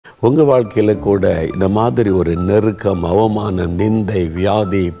உங்கள் வாழ்க்கையில் கூட இந்த மாதிரி ஒரு நெருக்கம், அவமானம், நிந்தை,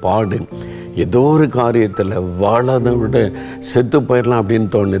 வியாதி, பாடு, ஏதோ ஒரு காரியத்தில் வாழாத விட செத்து போயிடலாம்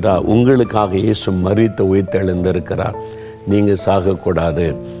அப்படின்னு தோணுதா? உங்களுக்காக இயேசு மரித்து உயிர்த்தெழுந்திருக்கிறார். நீங்கள் சாகக்கூடாது,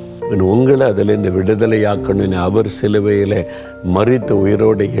 உங்களை அதிலிருந்து விடுதலையாக்கணும்னு அவர் சிலுவையில் மரித்து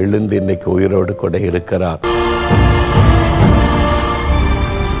உயிரோடு எழுந்து இன்னைக்கு உயிரோடு கூட இருக்கிறார்.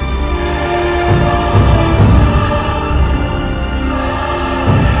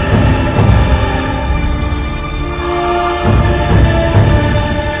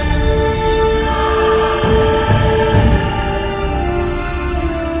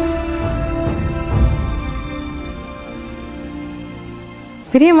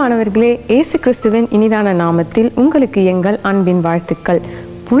 பிரியமானவர்களே, இயேசு கிறிஸ்துவின் இனிதான நாமத்தில் உங்களுக்கு எங்கள் அன்பின் வாழ்த்துக்கள்.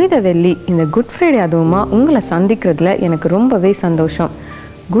 புனித வெள்ளி இந்த குட் ஃப்ரைடே அதுவுமா உங்களை சந்திக்கிறதுல எனக்கு ரொம்பவே சந்தோஷம்.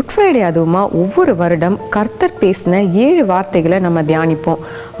 குட் ஃப்ரைடே அதுவுமா ஒவ்வொரு வருடம் கர்த்தர் பேசின 7 வார்த்தைகளை நம்ம தியானிப்போம்.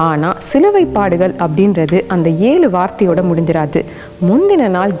 ஆனால் சிலுவை பாடுகள் அப்படின்றது அந்த 7 வார்த்தையோட முடிஞ்சிடாது.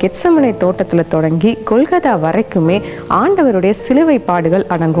 முந்தின நாள் கெத்சமனே தோட்டத்தில் தொடங்கி கொல்கத்தா வரைக்குமே ஆண்டவருடைய சிலுவை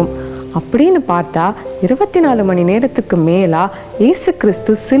பாடுகள் அடங்கும். அப்படின்னு பார்த்தா 24 மணி நேரத்துக்கு மேலா இயேசு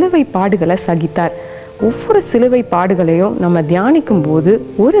கிறிஸ்து சிலுவை பாடுகளை சகித்தார். ஒவ்வொரு சிலுவை பாடுகளையும் நம்ம தியானிக்கும் போது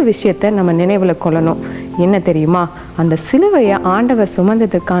ஒரு விஷயத்தை நம்ம நினைவில் கொள்ளணும். என்ன தெரியுமா? அந்த சிலுவையை ஆண்டவர்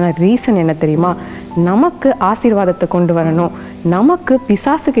சுமந்ததுக்கான ரீசன் என்ன தெரியுமா? நமக்கு ஆசீர்வாதத்தை கொண்டு வரணும், நமக்கு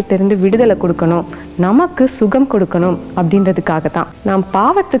பிசாசுகிட்ட இருந்து விடுதலை கொடுக்கணும், நமக்கு சுகம் கொடுக்கணும் அப்படின்றதுக்காக தான். நாம்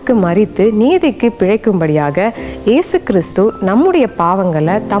பாவத்துக்கு மரித்து நீதிக்கு பிழைக்கும்படியாக இயேசு கிறிஸ்து நம்முடைய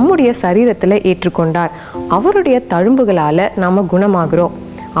பாவங்களை தம்முடைய சரீரத்துல ஏற்றுக்கொண்டார். அவருடைய தழும்புகளால நாம குணமாகிறோம்.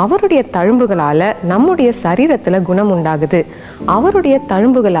 அவருடைய தழும்புகளால நம்முடைய சரீரத்துல குணம் உண்டாகுது. அவருடைய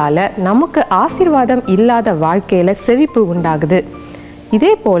தழும்புகளால நமக்கு ஆசீர்வாதம் இல்லாத வாழ்க்கையில செழிப்பு உண்டாகுது.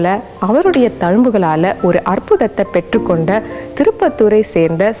 இதே போல அவருடைய தழும்புகளால ஒரு அற்புதத்தை பெற்றுக்கொண்ட திருப்பத்தூரை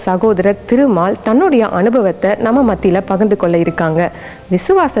சேர்ந்த சகோதரர் திருமால் தன்னுடைய அனுபவத்தை நம்ம மத்தியில பகிர்ந்து கொள்ள இருக்காங்க.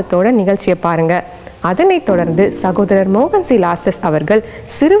 விசுவாசத்தோட நிகழ்ச்சியை பாருங்க. அதனைத் தொடர்ந்து சகோதரர் mohanclazarus அவர்கள்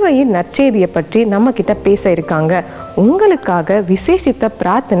சிலுவையின் நற்செய்தியை பற்றி நம்ம கிட்ட பேச இருக்காங்க. உங்களுக்காக விசேஷித்த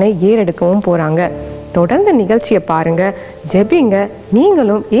பிரார்த்தனை ஏறெடுக்கவும் போறாங்க. தொடர்ந்து நிகழ்ச்சியை பாருங்க, ஜெபிங்க,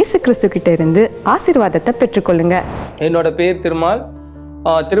 நீங்களும் இயேசு கிறிஸ்து கிட்ட இருந்து ஆசீர்வாதத்தை பெற்றுக்கொள்ளுங்க. என்னோட பேர் திருமால்.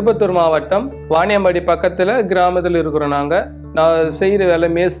 திருப்பத்தூர் மாவட்டம் வாணியம்பாடி பக்கத்தில் கிராமத்தில் இருக்கிறோம். நான் செய்கிற வேலை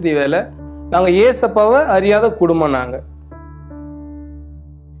மேஸ்திரி வேலை. நாங்கள் ஏசப்பாவை அறியாத குடும்பம்.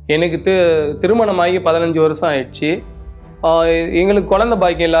 எனக்கு திருமணமாகி 15 வருஷம் ஆயிடுச்சு. எங்களுக்கு குழந்தை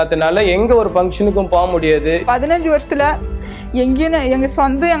பாக்கியம் இல்லாததுனால எங்கே ஒரு ஃபங்க்ஷனுக்கும் போக முடியாது. 15 வருஷத்தில் எங்கேயும் எங்கள்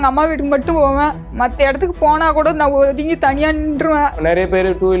சொந்த எங்கள் அம்மா வீட்டுக்கு மட்டும் போவேன். மற்ற இடத்துக்கு போனால் கூட நான் ஒதுங்கி தனியாக நின்றுவேன். நிறைய பேர்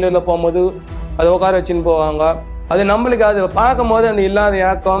 2 வீலரில் போகும்போது அதை உட்கார வச்சுன்னு போவாங்க. அது நம்மளுக்கு அது பார்க்கும் போது அந்த இல்லாத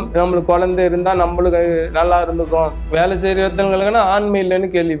ஏக்கம், நம்மளுக்கு குழந்தை இருந்தால் நம்மளுக்கு நல்லா இருந்துக்கும். வேலை செய்கிற இடத்துங்களுக்குன்னா ஆண்மை இல்லைன்னு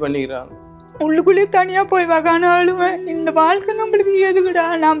கேள்வி பண்ணிக்கிறாங்க. உள்ளுக்குள்ளேயே தனியாக போய் வகான ஆளுவேன். இந்த வாழ்க்கை நம்மளுக்கு எதுக்குடா?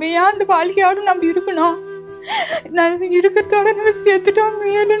 நம்ம ஏன் அந்த வாழ்க்கையோடு நம்ம இருக்கணும்? நான் இருக்கிறதோட நம்ம சேர்த்துட்டோம்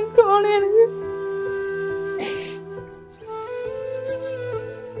மேலுன்னு தோணும் எனக்கு.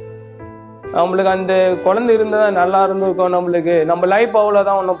 நம்மளுக்கு அந்த குழந்தை இருந்தால் நல்லா இருந்திருக்கும். நம்மளுக்கு நம்ம லைஃப்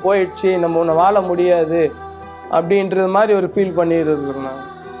அவ்வளோதான், ஒன்று போயிடுச்சு, நம்ம ஒன்று வாழ முடியாது அப்படின்றது மாதிரி ஒரு ஃபீல் பண்ணிட்டு இருக்கிறோம். நான்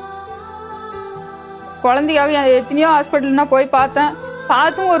குழந்தைக்காக எத்தனையோ ஹாஸ்பிட்டல்னா போய்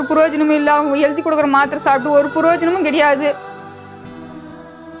பார்த்தும் ஒரு பிரயோஜனமும் இல்லை. அவங்க எழுதி கொடுக்குற மாத்திரை சாப்பிட்டு ஒரு பிரயோஜனமும் கிடையாது.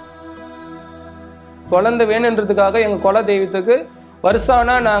 குழந்தை வேணுன்றதுக்காக எங்கள் குல தெய்வத்துக்கு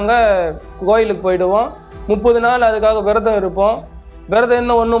வருஷம்னா நாங்கள் கோயிலுக்கு போயிடுவோம். 30 நாள் அதுக்காக விரதம் இருப்போம். விரதம்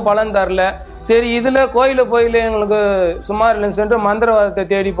இன்னும் ஒன்றும் பலன் தரல. சரி, இதில் கோயிலில் எங்களுக்கு சுமார் இல்லைன்னு சொல்லிட்டு மந்திரவாதத்தை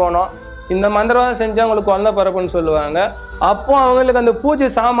தேடி போனோம். இந்த மந்திரவாதம் செஞ்சால் அவங்களுக்கு குழந்தை பிறப்புன்னு சொல்லுவாங்க. அப்போ அவங்களுக்கு அந்த பூஜை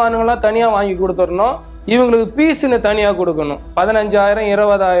சாமான்கள்லாம் தனியாக வாங்கி கொடுத்துடணும். இவங்களுக்கு பீஸுன்னு தனியாக கொடுக்கணும். 15,000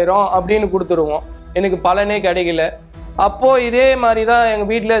 20,000 அப்படின்னு கொடுத்துருவோம். எனக்கு பலனே கிடைக்கல. அப்போது இதே மாதிரி தான் எங்கள்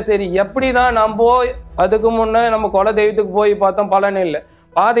வீட்டில் சரி எப்படி தான் நம்ம அதுக்கு முன்னே நம்ம குல தெய்வத்துக்கு போய் பார்த்தோம், பலனே இல்லை.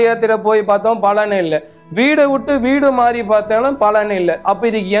 பாத யாத்திரை போய் பார்த்தோம், பலனே இல்லை. வீடை விட்டு வீடு மாறி பார்த்தாலும் பலனே இல்லை. அப்போ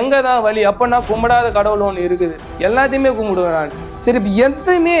இதுக்கு எங்கே தான் வழி? அப்போ நான் கும்பிடாத கடவுள் ஒன்று இருக்குது, எல்லாத்தையுமே கும்பிடுவேன் நான். சரி, இப்போ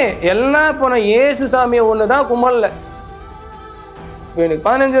எதுவுமே எல்லாம் இப்போ நான் ஏசு சாமியை ஒன்று தான் கும்பிடல. எனக்கு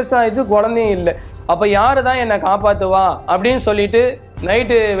 15 வருஷம் ஆயிடுச்சு, குழந்தையும் இல்லை. அப்போ யாரு தான் என்னை காப்பாற்றுவா அப்படின்னு சொல்லிட்டு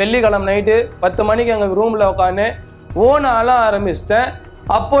நைட்டு வெள்ளிக்கிழமை நைட்டு 10 மணிக்கு எங்கள் ரூமில் உட்காந்து ஓன அழ ஆரம்பிச்சிட்டேன்.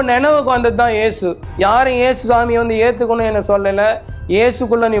 அப்போ நினைவுக்கு வந்தது தான் ஏசு. யாரும் ஏசு சாமியை வந்து ஏற்றுக்கணும் என்னை சொல்லலை.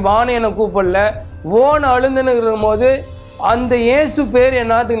 ஏசுக்குள்ளே நீ வானு என்னை கூப்பிடல. ஓன அழுந்துன்னு இருக்கும் போது அந்த ஏசு பேர்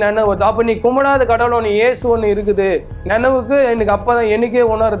என்னத்துக்கு நினைவு வருது. அப்போ நீ கும்பிடாத கடவுள் ஒன்று ஏசு ஒன்று இருக்குது நினைவுக்கு எனக்கு அப்போ தான் எனக்கே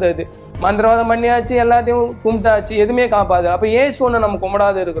உணருது. அது மந்திரவாதம் பண்ணியாச்சு, எல்லாத்தையும் கும்பிட்டாச்சு, எதுவுமே காப்பாது. அப்போ ஏசு ஒன்று நம்ம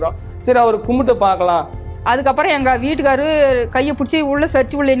கும்பிடாத இருக்கிறோம். சரி, அவர் கும்பிட்டு பார்க்கலாம் அதுக்கப்புறம் எங்கள் வீட்டுக்காரு கையை பிடிச்சி உள்ள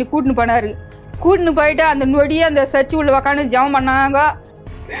சர்ச்சு உள்ள என்னை கூட்டின்னு போனார். கூட்டின்னு போயிட்டு அந்த நொடியே அந்த சர்ச்சு உள்ள உக்காந்து ஜெபம் பண்ணாங்க.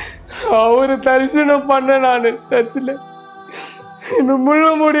 அவரு தரிசனம் பண்ண நான் சர்ச்சில் இந்த முழு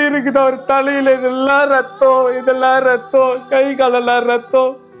முடி இருக்குது அவர் தலையில, இதெல்லாம் ரத்தம், கை காலெல்லாம்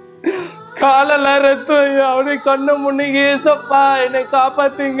ரத்தம், காலெல்லாம் ரத்தம். அவனுடைய கண்ணு முன்னுக்கு ஏசப்பா என்னை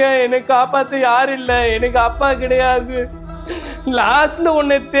காப்பாத்துங்க, என்னை காப்பாத்து யாரும் இல்லை, எனக்கு அப்பா கிடையாது, லாஸ்ட்ல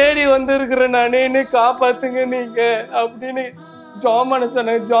உன்னை தேடி வந்திருக்கிறேன் நானே, என்னை காப்பாத்துங்க நீங்க அப்படின்னு ஜாம் பண்ண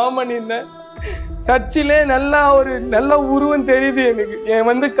சொன்னேன். ஜாம் பண்ணியிருந்தேன். சர்ச்சிலே நல்ல உருவம் தெரியுது எனக்கு.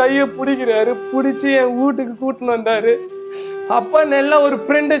 என் கையை பிடிக்கிறாரு, பிடிச்சி என் வீட்டுக்கு கூட்டின்னு வந்தாரு. அப்பா நல்லா ஒரு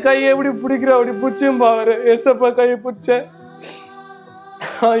ஃப்ரெண்டு கையை எப்படி பிடிக்கிற அப்படி பிடிச்சும் பாரு. ஏசப்பா கையை பிடிச்சேன்.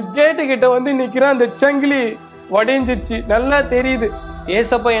 கேட்டு கிட்ட நிக்கிறேன். அந்த சங்கிலி உடைஞ்சிச்சு, நல்லா தெரியுது.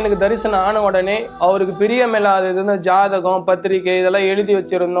 ஏசப்பா எனக்கு தரிசனம் ஆன உடனே அவருக்கு பிரியமில்லாதது ஜாதகம், பத்திரிக்கை இதெல்லாம் எழுதி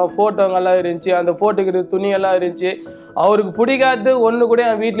வச்சிருந்தோம். ஃபோட்டோங்கெல்லாம் இருந்துச்சு, அந்த ஃபோட்டோக்கு துணியெல்லாம் இருந்துச்சு. அவருக்கு பிடிக்காது ஒன்று கூட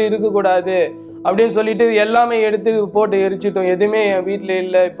என் வீட்டில் இருக்கக்கூடாது அப்படின்னு சொல்லிட்டு எல்லாமே எடுத்து போட்டு எரிச்சிட்டோம். எதுவுமே என் வீட்டில்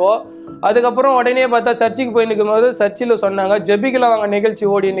இல்லை இப்போது. அதுக்கப்புறம் உடனே பார்த்தா சர்ச்சுக்கு போய் நிற்கும் போது சர்ச்சில் சொன்னாங்க, ஜெபிக்கலாம் வாங்க நிகழ்ச்சி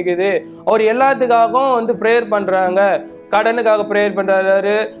ஓடி நிற்குது. அவர் எல்லாத்துக்காகவும் ப்ரேயர் பண்ணுறாங்க. கடனுக்காக ப்ரேயர்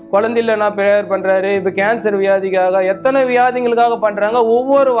பண்ணுறாரு, குழந்தையிலனா ப்ரேயர் பண்ணுறாரு, இப்போ கேன்சர் வியாதிக்காக, எத்தனை வியாதிகளுக்காக பண்ணுறாங்க.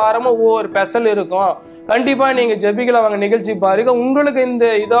 ஒவ்வொரு வாரமும் ஒவ்வொரு ஸ்பெஷல் இருக்கும். கண்டிப்பாக நீங்கள் ஜெபிக்கலாம் வாங்க நிகழ்ச்சி பாருங்க, உங்களுக்கு இந்த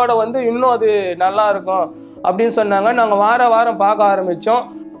இதோட இன்னும் அது நல்லா இருக்கும் அப்படின்னு சொன்னாங்க. நாங்கள் வாரம் பார்க்க ஆரம்பித்தோம்.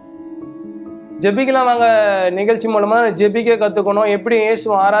 ஜெபிக்கலாம் வாங்க நிகழ்ச்சி மூலமாக ஜெபிக்க கற்றுக்கணும், எப்படி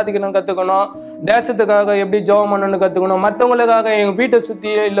இயேசுவை ஆராதிக்கணும் கற்றுக்கணும், தேசத்துக்காக எப்படி ஜெபம் பண்ணணும்னு கற்றுக்கணும், மற்றவங்களுக்காக எங்கள் வீட்டை சுற்றி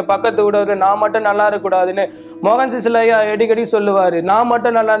இல்லை பக்கத்து வீடு நான் மட்டும் நல்லா இருக்கக்கூடாதுன்னு மோகன் ஐயா அடிக்கடி சொல்லுவார். நான்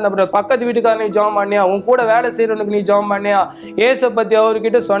மட்டும் நல்லா இருந்த பக்கத்து வீட்டுக்காரன் நீ ஜெபம் பண்ணியா, உன் கூட வேலை செய்கிறவனுக்கு நீ ஜெபம் பண்ணியா, ஏசை பற்றி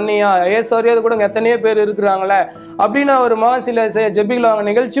அவர்கிட்ட சொன்னியா, ஏசு அறியாத கூட எத்தனையோ பேர் இருக்கிறாங்களே அப்படின்னு அவர் மோகன் ஜெபிக்கலாம் வாங்க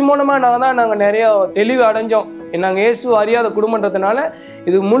நிகழ்ச்சி மூலமாக நாங்கள் நிறைய தெளிவு அடைஞ்சோம். நாங்கள் இயேசு அறியாத குடும்பன்றதுனால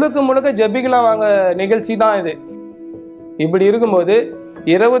இது முழுக்க ஜெபிக்கலாம் வாங்க நிகழ்ச்சி தான் இது. இப்படி இருக்கும்போது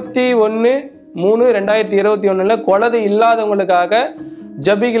 21/3/2021 குழந்தை இல்லாதவங்களுக்காக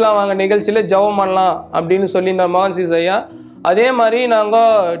ஜெபிக்கலாம் வாங்க நிகழ்ச்சியில் ஜெபம் பண்ணலாம் அப்படின்னு சொல்லியிருந்த மோகன் ஐயா. அதே மாதிரி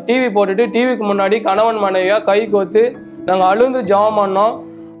நாங்கள் டிவி போட்டுட்டு டிவிக்கு முன்னாடி கணவன் மனைவியாக கை கோத்து நாங்கள் அழுந்து ஜெபம் பண்ணோம்.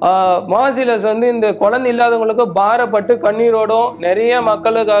 மோகன் இந்த குழந்தை இல்லாதவங்களுக்கு பாரப்பட்டு கண்ணீரோடும் நிறைய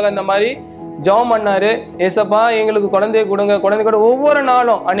மக்களுக்காக இந்த மாதிரி ஜெபம் பண்ணாரு. ஏசப்பா எங்களுக்கு குழந்தைய கொடுங்க, குழந்தை கூட ஒவ்வொரு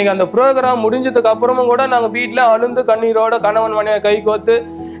நாளும் அன்னைக்கு அந்த ப்ரோக்ராம் முடிஞ்சதுக்கு அப்புறமும் கூட நாங்கள் வீட்டில் அழுந்து கண்ணீரோட கணவன் மனைவியை கை கோத்து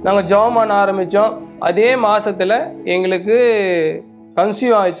நாங்கள் ஜெபம் பண்ண ஆரம்பித்தோம். அதே மாதத்தில் எங்களுக்கு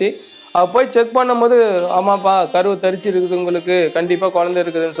கன்சீவ் ஆச்சு. போய் செக் பண்ணும்போது ஆமாப்பா கருவு தரிச்சு இருக்குது, உங்களுக்கு கண்டிப்பாக குழந்தை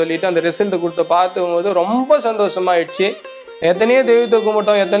இருக்குதுன்னு சொல்லிட்டு அந்த ரிசல்ட் கொடுத்து பார்த்துக்கும்போது ரொம்ப சந்தோஷமாயிடுச்சு. எத்தனையோ தெய்வத்தை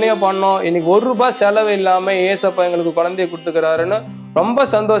கும்பிட்டோம், எத்தனையோ பண்ணோம், இன்னைக்கு ₹1 செலவு இல்லாமல் ஏசப்பா எங்களுக்கு குழந்தைய கொடுத்துக்கிறாருன்னு ரொம்ப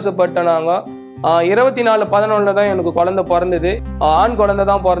சந்தோஷப்பட்டோம். நாங்கள் 24/11 தான் எனக்கு குழந்தை பிறந்தது. ஆண் குழந்தை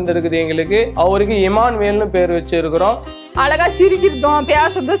தான் பிறந்திருக்குது எங்களுக்கு. அவருக்கு இமான்வேல்னு பேர் வச்சிருக்கிறோம். அழகா சிரிக்கிறதும்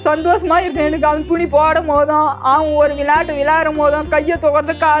பேசுறது சந்தோஷமா இருக்கு எனக்கு. அவன் துணி போடும் போதும், அவன் ஒரு விளையாட்டு விளையாடும் போதும் கையை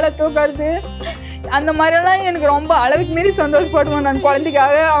தூக்கிறது காலை தூக்கிறது அந்த மாதிரியெல்லாம் எனக்கு ரொம்ப அளவுக்கு மீறி சந்தோஷப்படுவேன். நான்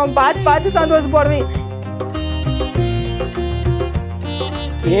குழந்தைக்காக அவன் பார்த்து சந்தோஷப்படுவேன்.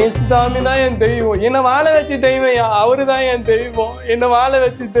 ஏசுதாமி தான் என் தெய்வம், என்னை வாழ வச்சு தெய்வம், அவரு தான் என் தெய்வம், என்னை வாழ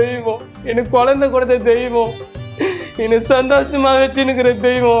வச்சு தெய்வம், எனக்கு குழந்தை கொடுத்த தெய்வம், என்னை சந்தோஷமா வச்சுன்னுக்கிற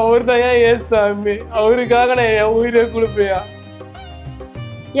தெய்வம் அவர் தான் ஏன் ஏசாமி. அவருக்காக நான் என் உயிரை கொடுப்பையா.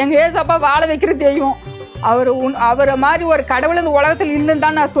 எங்க ஏசப்பா வாழ வைக்கிற தெய்வம். அவரை மாதிரி ஒரு கடவுள் இந்த உலகத்தில் இல்லைன்னு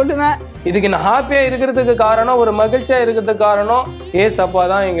தான் நான் சொல்லுவேன். இதுக்கு நான் ஹாப்பியா இருக்கிறதுக்கு காரணம், ஒரு மகிழ்ச்சியா இருக்கிறதுக்கு காரணம் ஏசப்பா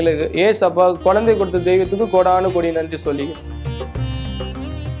தான் எங்களுக்கு. ஏசப்பா குழந்தை கொடுத்த தெய்வத்துக்கு கோடானு கோடி நன்றி சொல்லிக்கிறேன்.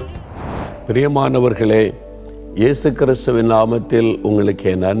 பிரியமானவர்களே, இயேசு கிறிஸ்துவின் நாமத்தில் உங்களுக்கு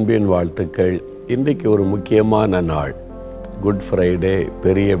என் அன்பின் வாழ்த்துக்கள். இன்றைக்கு ஒரு முக்கியமான நாள், குட் ஃப்ரைடே,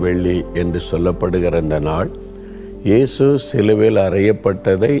 பெரிய வெள்ளி என்று சொல்லப்படுகிற இந்த நாள் இயேசு சிலுவையில்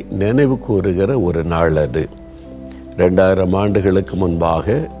அறையப்பட்டதை நினைவு கூறுகிற ஒரு நாள். அது 2000 ஆண்டுகளுக்கு முன்பாக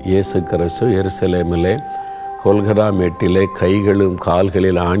இயேசு கிறிஸ்து எருசலேமிலே கொல்கதா மேட்டிலே கைகளும்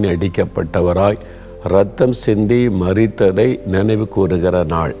கால்களில் ஆணி அடிக்கப்பட்டவராய் இரத்தம் சிந்தி மரித்ததை நினைவு கூறுகிற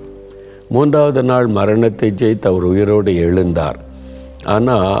நாள். 3வது நாள் மரணத்தை ஜெயித்து அவர் உயிரோடு எழுந்தார்.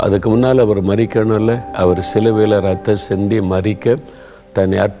 ஆனால் அதுக்கு முன்னால் அவர் மரிக்கணும்ல, அவர் சிலுவையில் ரத்தம் சிந்தி மரிக்க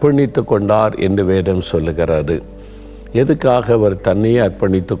தன்னை அர்ப்பணித்து கொண்டார் என்று வேதம் சொல்லுகிறாரு. எதுக்காக அவர் தன்னையே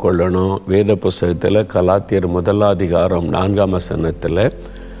அர்ப்பணித்து கொள்ளணும்? வேத புஸ்தகத்தில் கலாத்தியர் 1:4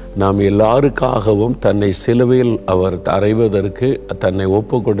 நாம் எல்லாருக்காகவும் தன்னை சிலுவையில் அவர் அறைவதற்கு தன்னை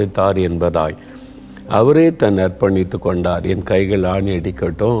ஒப்பு கொடுத்தார் என்பதாய் அவரே தன்னை அர்ப்பணித்து கொண்டார். என் கைகள் ஆணி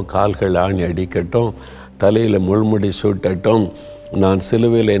அடிக்கட்டும், கால்கள் ஆணி அடிக்கட்டும், தலையில் முள்முடி சூட்டட்டும், நான்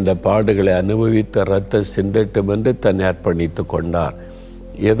சிலுவையில் இந்த பாடுகளை அனுபவித்த இரத்தம் சிந்தட்டும் என்று தன்னை அர்ப்பணித்து கொண்டார்.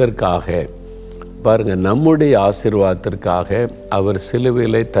 எதற்காக? பாருங்கள், நம்முடைய ஆசீர்வாதத்திற்காக அவர்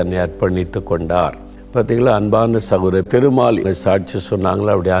சிலுவையிலே தன்னை அர்ப்பணித்து கொண்டார். பார்த்தீங்களா, அன்பான சகோதரர் திருமால் சாட்சி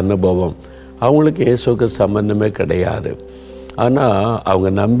சொன்னாங்களா, அவருடைய அனுபவம். அவங்களுக்கு இயேசுக்கு சம்பந்தமே கிடையாது. ஆனால் அவங்க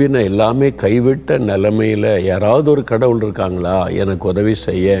நம்பின எல்லாமே கைவிட்ட நிலைமையில் யாராவது ஒரு கடவுள் இருக்காங்களா எனக்கு உதவி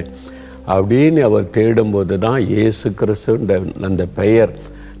செய்ய அப்படின்னு அவர் தேடும்போது தான் இயேசு கிறிஸ்துன்ற அந்த பெயர்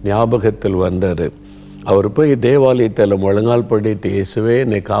ஞாபகத்தில் வந்தார். அவர் போய் தேவாலயத்தில் முழங்கால் படிட்டு இயேசுவே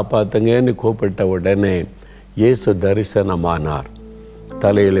என்னை காப்பாற்றுங்கன்னு கூப்பிட்ட உடனே இயேசு தரிசனமானார்.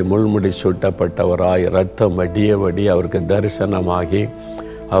 தலையில் முள்முடி சூட்டப்பட்டவராய் இரத்தம் வடிய அவருக்கு தரிசனமாகி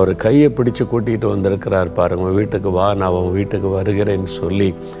அவர் கையை பிடிச்சு கூட்டிகிட்டு வந்திருக்கிறார். பாருங்க, வீட்டுக்கு வா, நான் அவன் வீட்டுக்கு வருகிறேன்னு சொல்லி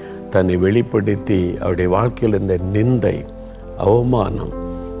தன்னை வெளிப்படுத்தி அவருடைய வாழ்க்கையில் இந்த நிந்தை, அவமானம்,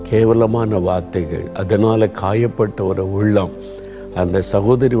 கேவலமான வார்த்தைகள், அதனால் காயப்பட்ட ஒரு உள்ளம், அந்த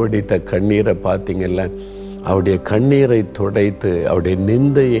சகோதரி வடித்த கண்ணீரை பார்த்தீங்கல்ல, அவருடைய கண்ணீரை துடைத்து அவருடைய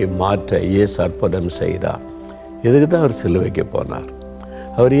நிந்தையை மாற்ற இயேசு அற்புதம் செய்தார். இதுக்கு தான் அவர் சிலுவைக்கு போனார்.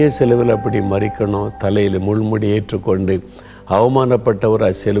 அவர் ஏன் சிலுவையில் அப்படி மறிக்கணும்? தலையில் முள்முடி ஏற்றுக்கொண்டு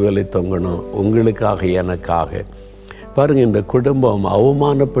அவமானப்பட்டவராக சிலுவையில் தொங்கணும், உங்களுக்காக எனக்காக. பாருங்கள், இந்த குடும்பம்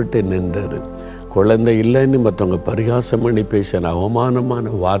அவமானப்பட்டு நின்றது. குழந்தை இல்லைன்னு மற்றவங்க பரிகாசம் பண்ணி பேசின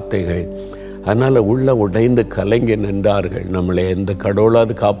அவமானமான வார்த்தைகள், அதனால் உள்ள உடைந்து கலங்கி நின்றார்கள். நம்மளை எந்த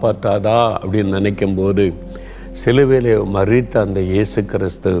கடவுளாவது காப்பாற்றாதா அப்படின்னு நினைக்கும் போது சிலுவையிலே மறித்த அந்த இயேசு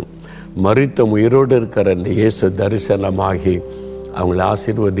கிறிஸ்து, மறித்த உயிரோடு இருக்கிற அந்த இயேசு தரிசனமாகி அவங்களை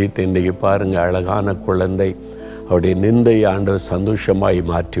ஆசீர்வதித்து இன்றைக்கு பாருங்கள், அழகான குழந்தை, அவருடைய நிந்தை ஆண்டவர் சந்தோஷமாய்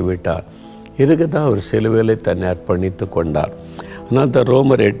மாற்றிவிட்டார். இதுக்கு தான் அவர் சிலுவையிலே தன்னை அர்ப்பணித்து கொண்டார். ஆனால்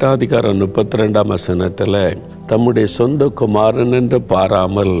ரோமர் 8:32 தம்முடைய சொந்த குமாரன் என்று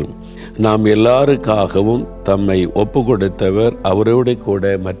பாராமல் நாம் எல்லாருக்காகவும் தம்மை ஒப்பு கொடுத்தவர் அவரோடு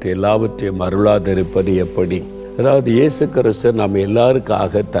கூட மற்ற எல்லாவற்றையும் அருளாதிருப்பது எப்படி? அதாவது இயேசு கிறிஸ்து நாம்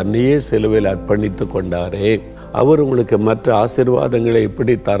எல்லாருக்காக தன்னையே சிலுவையில் அர்ப்பணித்து கொண்டாரே, அவர் உங்களுக்கு மற்ற ஆசீர்வாதங்களை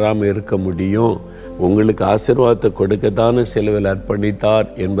எப்படி தராமல் இருக்க முடியும்? உங்களுக்கு ஆசீர்வாதத்தை கொடுக்கத்தானே சிலுவையில் அர்ப்பணித்தார்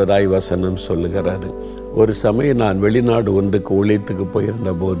என்பதாய் வசனம் சொல்லுகிறாரு. ஒரு சமயம் நான் வெளிநாடு ஒன்றுக்கு ஊழியத்துக்கு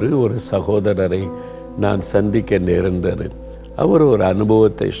போயிருந்த போது ஒரு சகோதரரை நான் சந்திக்க நேர்ந்தது. அவர் ஒரு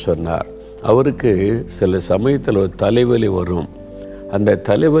அனுபவத்தை சொன்னார். அவருக்கு சில சமயத்தில் ஒரு தலைவலி வரும். அந்த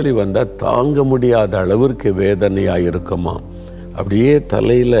தலைவலி வந்தால் தாங்க முடியாத அளவிற்கு வேதனையாக இருக்குமா. அப்படியே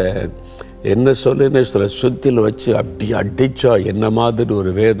தலையில் என்ன சொல்லுன்னு சொல்ல சுத்தியில் வச்சு அப்படி அடித்தா என்ன மாதிரி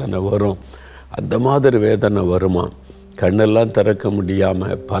ஒரு வேதனை வரும், அந்த மாதிரி வேதனை வருமா. கண்ணெல்லாம் திறக்க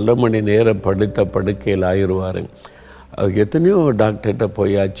முடியாமல் பல மணி நேரம் படுத்த படுக்கையில் ஆயிடுவார். அதுக்கு எத்தனையோ டாக்டர்கிட்ட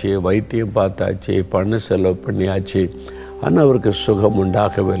போயாச்சு, வைத்தியம் பார்த்தாச்சு, பணம் செலவு பண்ணியாச்சு. ஆனால் அவருக்கு சுகம்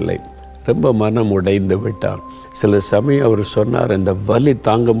உண்டாகவில்லை. ரொம்ப மனம் உடைந்து விட்டார். சில சமயம் அவர் சொன்னார், இந்த வலி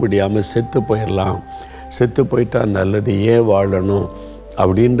தாங்க முடியாமல் செத்து போயிடலாம், செத்து போயிட்டா நல்லது, ஏன் வாழணும்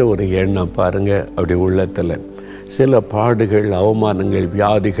அப்படின்ற ஒரு எண்ணம் பாருங்கள் அப்படி உள்ளத்தில். சில பாடுகள், அவமானங்கள்,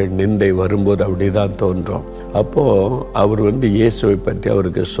 வியாதிகள், நிந்தை வரும்போது அப்படி தான் தோன்றும். அப்போது அவர் இயேசுவை பற்றி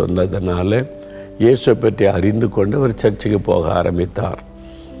அவருக்கு சொன்னதுனால இயேசுவை பற்றி அறிந்து கொண்டு அவர் சர்ச்சுக்கு போக ஆரம்பித்தார்.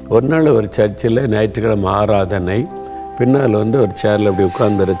 ஒரு நாள் ஒரு சர்ச்சில் ஞாயிற்றுக்கிழமை ஆராதனை, பின்னால் ஒரு சேரில் அப்படி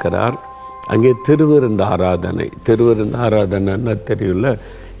உட்கார்ந்துருக்கிறார். அங்கே திருவிருந்து ஆராதனை. திருவிருந்து ஆராதனைன்னா தெரியல,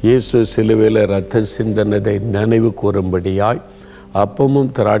 இயேசு சிலுவையில் ரத்தம் சிந்தனதை நினைவு கூறும்படியாய்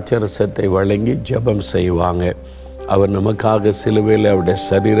அப்பமும் திராட்சரசத்தை வழங்கி ஜெபம் செய்வாங்க. அவர் நமக்காக சிலுவையில் அவருடைய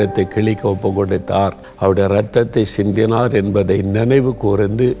சரீரத்தை கிழிக்க ஒப்பு கொடுத்தார், அவருடைய இரத்தத்தை சிந்தினார் என்பதை நினைவு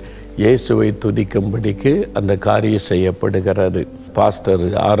கூர்ந்து இயேசுவை துதிக்கும்படிக்கு அந்த காரியம் செய்யப்படுகிறது. பாஸ்டர்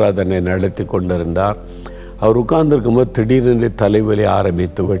ஆராதனை நடத்தி கொண்டிருந்தார். அவர் உட்கார்ந்துருக்கும் போது திடீரென்று தலைவலி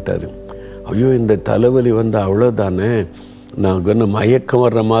ஆரம்பித்து விட்டார். ஐயோ, இந்த தலைவலி அவ்வளோதானே, நான் கொஞ்சம் மயக்கம்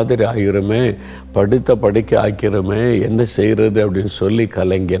வர்ற மாதிரி ஆகிருமே, படுத்த படுக்கை ஆக்கிறோமே, என்ன செய்கிறது அப்படின்னு சொல்லி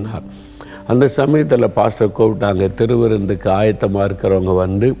கலங்கினார். அந்த சமயத்தில் பாஸ்டர் கூப்பிட்டாங்க, திருவிருந்துக்கு ஆயத்தமாக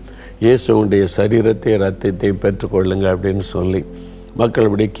இருக்கிறவங்க இயேசுடைய சரீரத்தை ரத்தத்தை பெற்றுக்கொள்ளுங்க அப்படின்னு சொல்லி. மக்கள்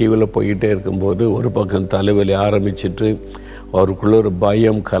அப்படி கீவில் போய்கிட்டே இருக்கும்போது ஒரு பக்கம் தலைவலி ஆரம்பிச்சிட்டு அவருக்குள்ள ஒரு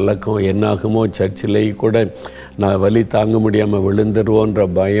பயம், கலக்கம், என்னாகுமோ, சர்ச்சிலேயே கூட நான் வலி தாங்க முடியாமல் விழுந்துருவோன்ற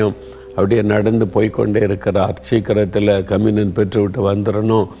பயம். அப்படியே நடந்து போய்கொண்டே இருக்கிறார். சீக்கிரத்தில் கம்யூனியன் பெற்றுவிட்டு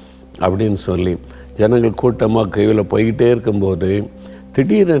வந்துடணும் அப்படின்னு சொல்லி ஜனங்கள் கூட்டமாக கையில் போய்கிட்டே இருக்கும்போது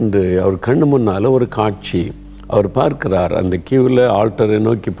திடீரென்று அவர் கண்ணு முன்னால் ஒரு காட்சி அவர் பார்க்கிறார். அந்த கியூவில் ஆல்டரை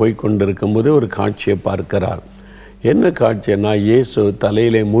நோக்கி போய்கொண்டிருக்கும்போது ஒரு காட்சியை பார்க்கிறார். என்ன காட்சின்னா, இயேசு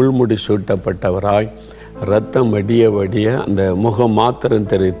தலையிலே முள்முடி சூட்டப்பட்டவராய் ரத்தம் வடிய அந்த முகம் மாத்திரம்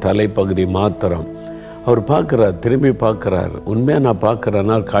தெரியும், தலைப்பகுதி மாத்திரம். அவர் பார்க்குறார், திரும்பி பார்க்குறார். உண்மையாக நான்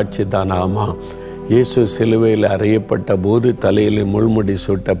பார்க்குறேன்னா காட்சி தான். ஆமாம், இயேசு சிலுவையில் அறையப்பட்ட போது தலையில் முள்முடி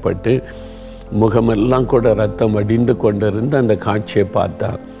சூட்டப்பட்டு முகமெல்லாம் கூட ரத்தம் வடிந்து கொண்டிருந்து அந்த காட்சியை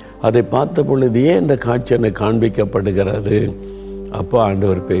பார்த்தார். அதை பார்த்த பொழுது ஏன் இந்த காட்சி எனக்கு காண்பிக்கப்படுகிறது? அப்போ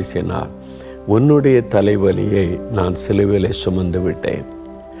ஆண்டவர் பேசினார், உன்னுடைய தலைவலியை நான் சிலுவையில் சுமந்து விட்டேன்.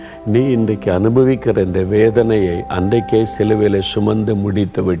 நீ இன்றைக்கு அனுபவிக்கிற இந்த வேதனையை அன்றைக்கே சிலுவையில் சுமந்து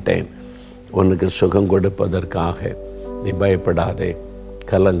முடித்து விட்டேன். உனக்கு சுகம் கொடுப்பதற்காக நீ பயப்படாதே,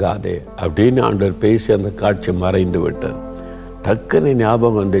 கலங்காதே அப்படின்னு ஆண்டவர் பேசி அந்த காட்சி மறைந்து விட்டார். டக்குன்னு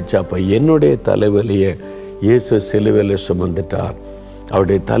ஞாபகம் வந்துச்சு, அப்போ என்னுடைய தலைவலியை இயேசு சிலுவையில் சுமந்துட்டார்.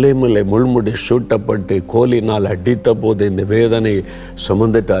 அவருடைய தலைமையில் முள்முடி சூட்டப்பட்டு கோலினால் அடித்த போது இந்த வேதனை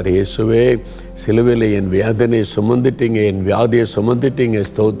சுமந்துட்டார். இயேசுவே, சிலுவையில் என் வேதனையை சுமந்துட்டீங்க, என் வியாதியை சுமந்துட்டீங்க,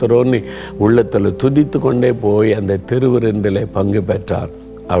 ஸ்தோத்திரம்னு உள்ளத்தில் துதித்து கொண்டே போய் அந்த திருவிருந்தில் பங்கு பெற்றார்.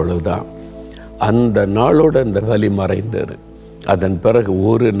 அவ்வளவுதான். அந்த நாளோடு அந்த வலி மறைந்தது. அதன் பிறகு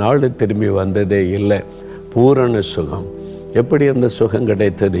ஒரு நாள் திரும்பி வந்ததே இல்லை. பூரண சுகம். எப்படி அந்த சுகம்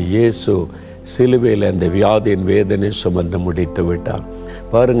கிடைத்தது? இயேசு சிலுவையில் அந்த வியாதியின் வேதனை சுமந்து முடித்து விட்டார்.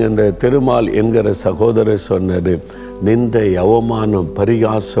 பாருங்கள், இந்த திருமால் என்கிற சகோதரர் சொன்னது நிந்தை, அவமானம்,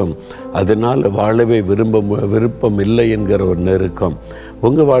 பரிகாசம், அதனால் வாழவே விருப்பம் இல்லை என்கிற ஒரு நெருக்கம்.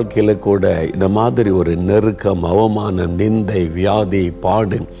 உங்கள் வாழ்க்கையில் கூட இந்த மாதிரி ஒரு நெருக்கம், அவமானம், நிந்தை, வியாதி,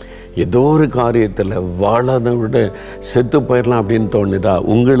 பாடு, ஏதோ ஒரு காரியத்தில் வாழாத விட செத்து போயிடலாம் அப்படின்னு தோணுதா?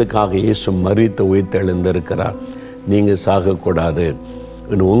 உங்களுக்காக இயேசு மரித்து உயிர்த்தெழுந்திருக்கிறார். நீங்கள் சாகக்கூடாது,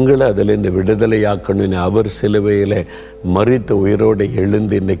 உங்களை அதிலிருந்து விடுதலையாக்கணும்னு அவர் சிலுவையில் மரித்து உயிரோடு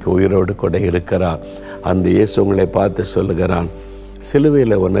எழுந்து இன்றைக்கு உயிரோடு கூட இருக்கிறார். அந்த இயேசு உங்களை பார்த்து சொல்லுகிறான்,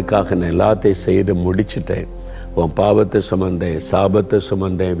 சிலுவையில் உனக்காக நான் எல்லாத்தையும் செய்து முடிச்சிட்டேன். உன் பாவத்தை சுமந்தேன், சாபத்தை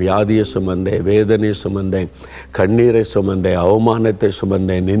சுமந்தேன், வியாதியை சுமந்தேன், வேதனையை சுமந்தேன், கண்ணீரை சுமந்தேன், அவமானத்தை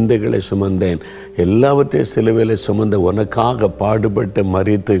சுமந்தேன், நிந்தைகளை சுமந்தேன், எல்லாவற்றையும் சிலுவையில் சுமந்து உனக்காக பாடுபட்டு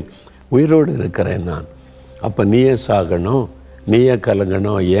மரித்து உயிரோடு இருக்கிறேன் நான். அப்போ நீயே சாகணும், நீயே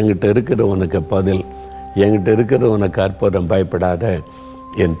கலங்கணும். என்கிட்ட இருக்கிற உனக்கு பதில், என்கிட்ட இருக்கிற உனக்கு அற்புதம். பயப்படாத,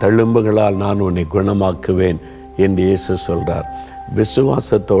 என் தழும்புகளால் நான் உன்னை குணமாக்குவேன் என்று இயேசு சொல்கிறார்.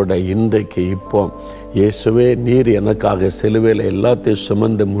 விசுவாசத்தோட இன்றைக்கு இப்போ, இயேசுவே, நீர் எனக்காக சிலுவையில் எல்லாத்தையும்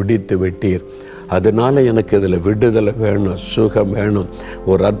சுமந்து முடித்து விட்டீர். அதனால் எனக்கு இதில் விடுதலை வேணும், சுகம் வேணும்,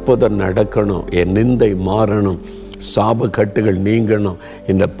 ஒரு அற்புதம் நடக்கணும், என் நிந்தை மாறணும், சாப கட்டுகள் நீங்கணும்,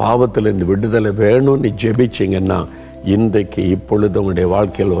 இந்த பாவத்தில் இந்த விடுதலை வேணும்னு ஜெபிச்சிங்கன்னா இன்றைக்கு இப்பொழுது உங்களுடைய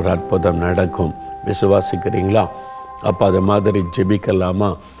வாழ்க்கையில் ஒரு அற்புதம் நடக்கும். விசுவாசிக்கிறீங்களா? அப்போ அதை மாதிரி ஜெபிக்கலாமா?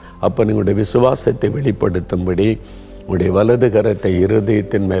 அப்போ நீங்களுடைய விசுவாசத்தை வெளிப்படுத்தும்படி உங்களுடைய வலது கரத்தை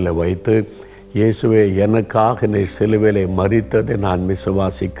இருதயத்தின் மேலே வைத்து, இயேசுவே, எனக்காக நீ சிலுவையிலே மரித்ததை நான்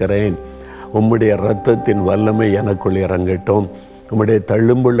விசுவாசிக்கிறேன். உம்முடைய இரத்தத்தின் வல்லமை எனக்குள் இறங்கட்டும். உம்முடைய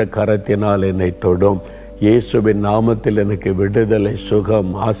தழும்புள்ள கரத்தினால் என்னை தொடும். இயேசுவின் நாமத்தில் எனக்கு விடுதலை,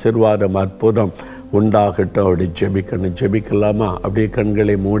 சுகம், ஆசீர்வாதம், அற்புதம் உண்டாகட்டும். அப்படி ஜெபிக்கணும். ஜெபிக்கலாமா? அப்படியே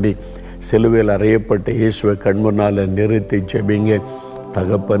கண்களை மூடி சிலுவையில் அறையப்பட்ட இயேசுவை கண்முன்னால் நிறுத்தி ஜெபிங்க.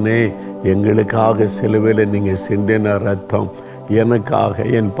 தகப்பனே, எங்களுக்காக சிலுவையில் நீங்கள் சிந்தின ரத்தம், எனக்காக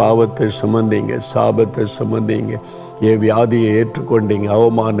என் பாவத்தை சுமந்தீங்க, சாபத்தை சுமந்தீங்க, என் வியாதியை ஏற்றுக்கொண்டீங்க,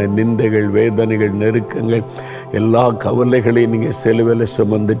 அவமான நிந்தைகள், வேதனைகள், நெருக்கங்கள், எல்லா கவலைகளையும் நீங்கள் சிலுவையில்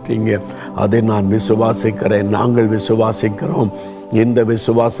சுமந்துட்டீங்க. அதை நான் விசுவாசிக்கிறேன், நாங்கள் விசுவாசிக்கிறோம். இந்த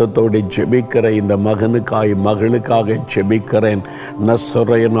விசுவாசத்தோடு ஜெபிக்கிற இந்த மகனுக்காய், மகளுக்காக ஜெபிக்கிறேன்.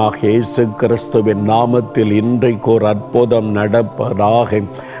 நசரேயனாகிய இயேசு கிறிஸ்துவின் நாமத்தில் இன்றைக்கு ஒரு அற்புதம் நடப்பதாக.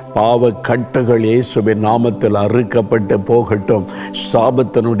 பாவ கட்டுகள் இயேசுவின் நாமத்தில் அறுக்கப்பட்டு போகட்டும்.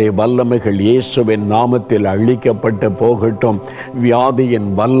 சாபத்தினுடைய வல்லமைகள் இயேசுவின் நாமத்தில் அழிக்கப்பட்டு போகட்டும். வியாதியின்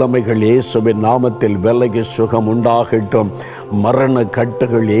வல்லமைகள் இயேசுவின் நாமத்தில் விலகி சுகம் உண்டாகட்டும். மரண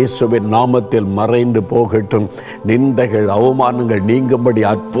கட்டுகள் இயேசுவின் நாமத்தில் மறைந்து போகட்டும். நிந்தைகள், அவமானங்கள் நீங்கும்படி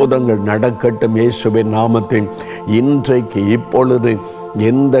அற்புதங்கள் நடக்கட்டும் இயேசுவின் நாமத்தில். இன்றைக்கு இப்பொழுது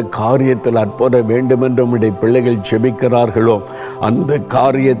எந்த காரியத்தில் அற்புதம் வேண்டுமென்று உம்முடைய பிள்ளைகள் ஜெபிக்கிறார்களோ அந்த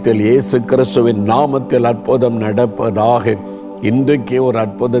காரியத்தில் இயேசு கிறிஸ்துவின் நாமத்தில் அற்புதம் நடப்பதாக. இன்றைக்கே ஒரு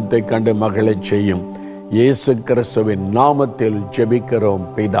அற்புதத்தை கண்டு மகளை செய்யும். இயேசு கிறிஸ்துவின் நாமத்தில் ஜெபிக்கிறோம்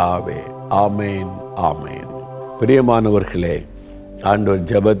பிதாவே. ஆமேன், ஆமேன். பிரியமானவர்களே, ஆண்டவர்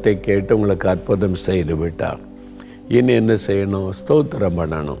ஜெபத்தை கேட்டு உங்களுக்கு அற்புதம் செய்து விட்டார். இனி என்ன செய்யணும்? ஸ்தோத்திரம்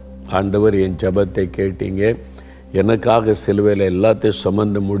பண்ணணும். ஆண்டவர், என் ஜெபத்தை கேட்டீங்க, எனக்காக சிலுவையில் எல்லாத்தையும்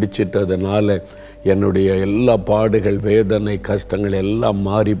சுமந்து முடிச்சிட்டதுனால என்னுடைய எல்லா பாடுகள், வேதனை, கஷ்டங்கள் எல்லாம்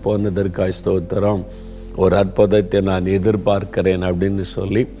மாறி போனதற்காக ஸ்தோத்திரம். ஒரு அற்புதத்தை நான் எதிர்பார்க்கிறேன் அப்படின்னு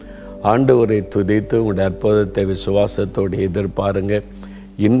சொல்லி ஆண்டவரை துதித்து உங்களுடைய அற்புதத்தை விசுவாசத்தோடு எதிர்பாருங்க.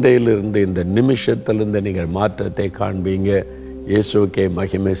 இன்றையிலிருந்து, இந்த நிமிஷத்திலிருந்து நீங்கள் மாற்றத்தை காண்பீங்க. இயேசுவுக்கே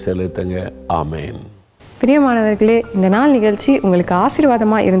மகிமை செலுத்துங்க. ஆமேன். பிரியமானவர்களே, இந்த நாள் நிகழ்ச்சி உங்களுக்கு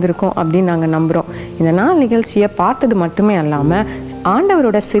ஆசீர்வாதமாக இருந்திருக்கும் அப்படின்னு நாங்கள் நம்புகிறோம். இந்த நாள் நிகழ்ச்சியை பார்த்தது மட்டுமே அல்லாமல்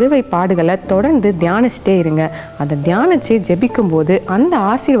ஆண்டவரோட சிலுவை பாடுகளை தொடர்ந்து தியானிச்சுட்டே இருங்க. அதை தியானித்து ஜெபிக்கும் போது அந்த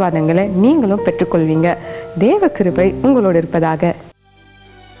ஆசீர்வாதங்களை நீங்களும் பெற்றுக்கொள்வீங்க. தேவ கிருபை உங்களோடு இருப்பதாக.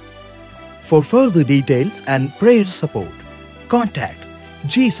 For further details and prayer support, contact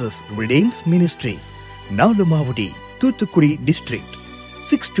Jesus Redeems Ministries, Nalumavudi, Thuthukudi District,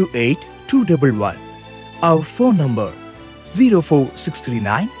 628-211. Our phone number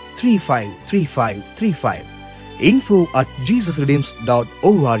 04639 353535.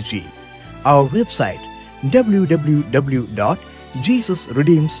 info@jesusredeems.org. Our website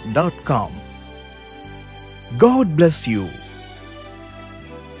www.jesusredeems.com. God bless you.